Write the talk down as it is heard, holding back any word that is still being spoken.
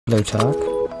Low tag,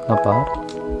 not bad.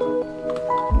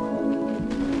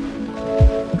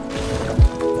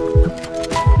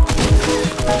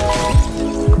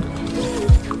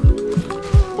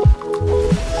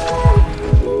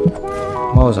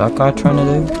 What was that guy trying to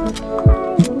do?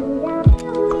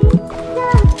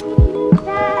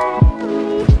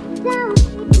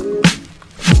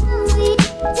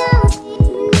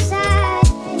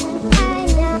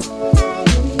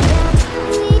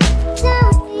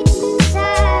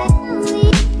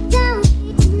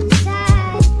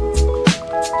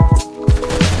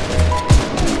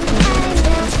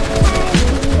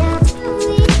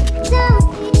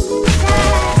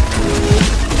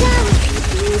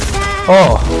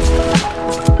 Oh!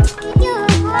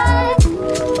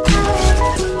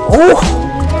 Oh!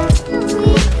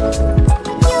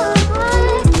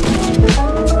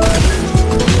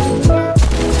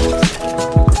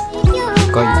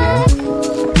 Got you.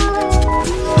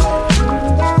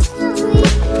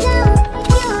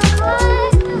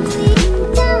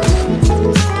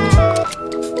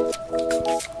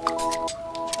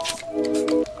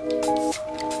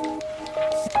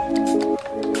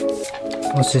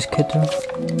 What's this kid doing?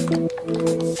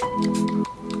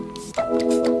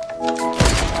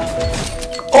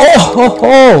 Oh ho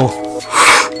ho!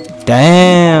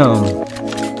 Damn!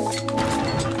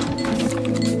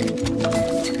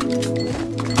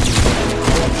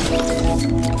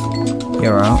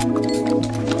 You're out.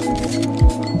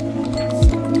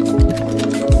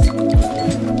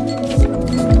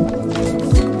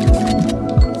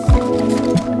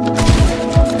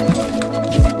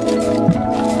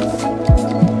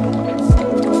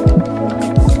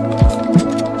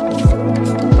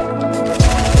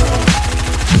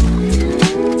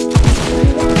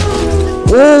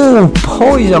 Oh,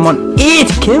 boys, I'm on 8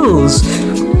 kills!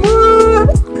 What?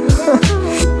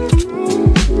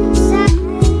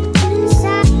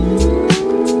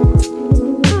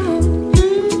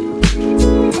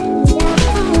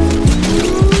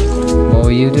 What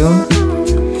were you doing?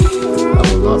 I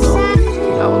will not know.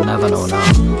 I will never know now.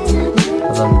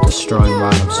 Other than destroying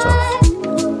random stuff.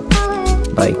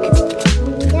 Like,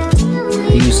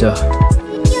 he's the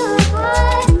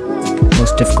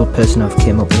most difficult person I've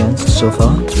came up against so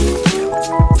far.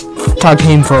 Tag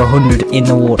him for 100 in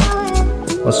the water.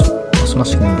 What's my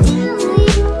screen doing?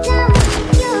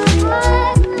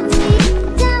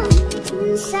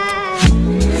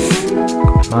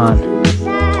 Man.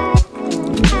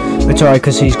 It's alright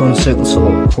because he's going circle,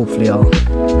 so hopefully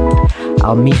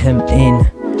I'll meet him in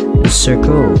the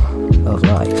circle of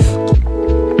life.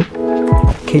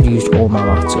 Kid used all my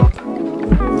mats up.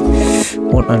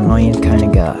 What an annoying kind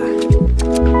of guy.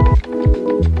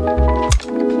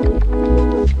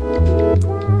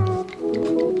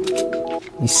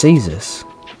 He sees us.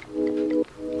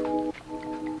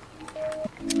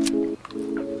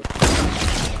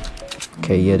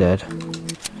 Okay, you're dead.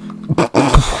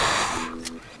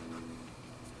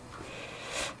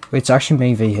 Wait, it's actually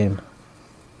me v him.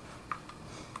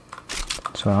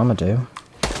 That's what I'm gonna do.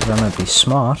 'Cause I'm gonna be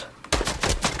smart.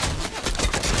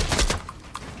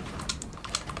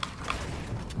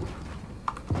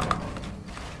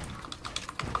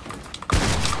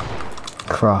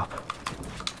 Crap.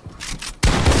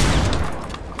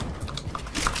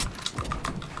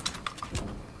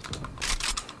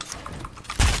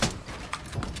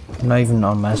 I'm not even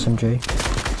on Messenger.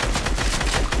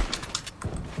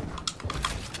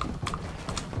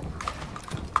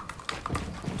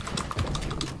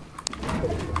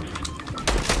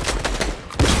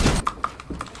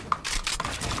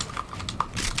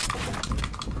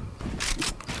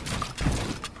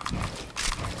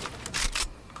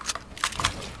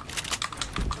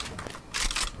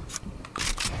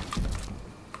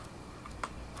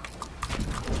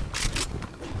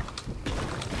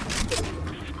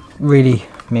 Really,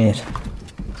 mate.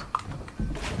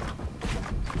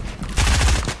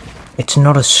 It's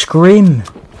not a scrim.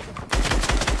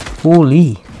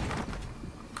 Holy.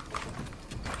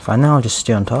 Fine, now I'll just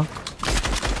stay on top.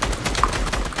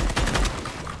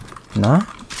 Nah.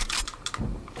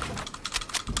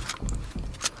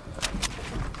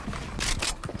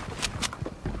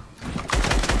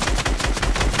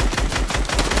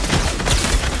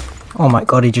 Oh my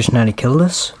god, he just nearly killed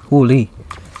us. Holy.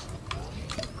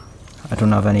 I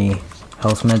don't have any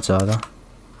health meds either.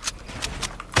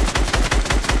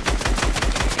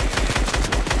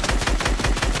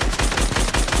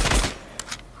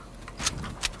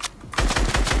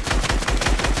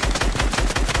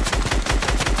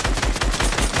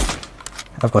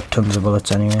 I've got tons of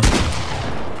bullets anyway.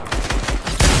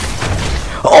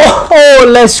 Oh,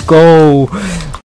 let's go!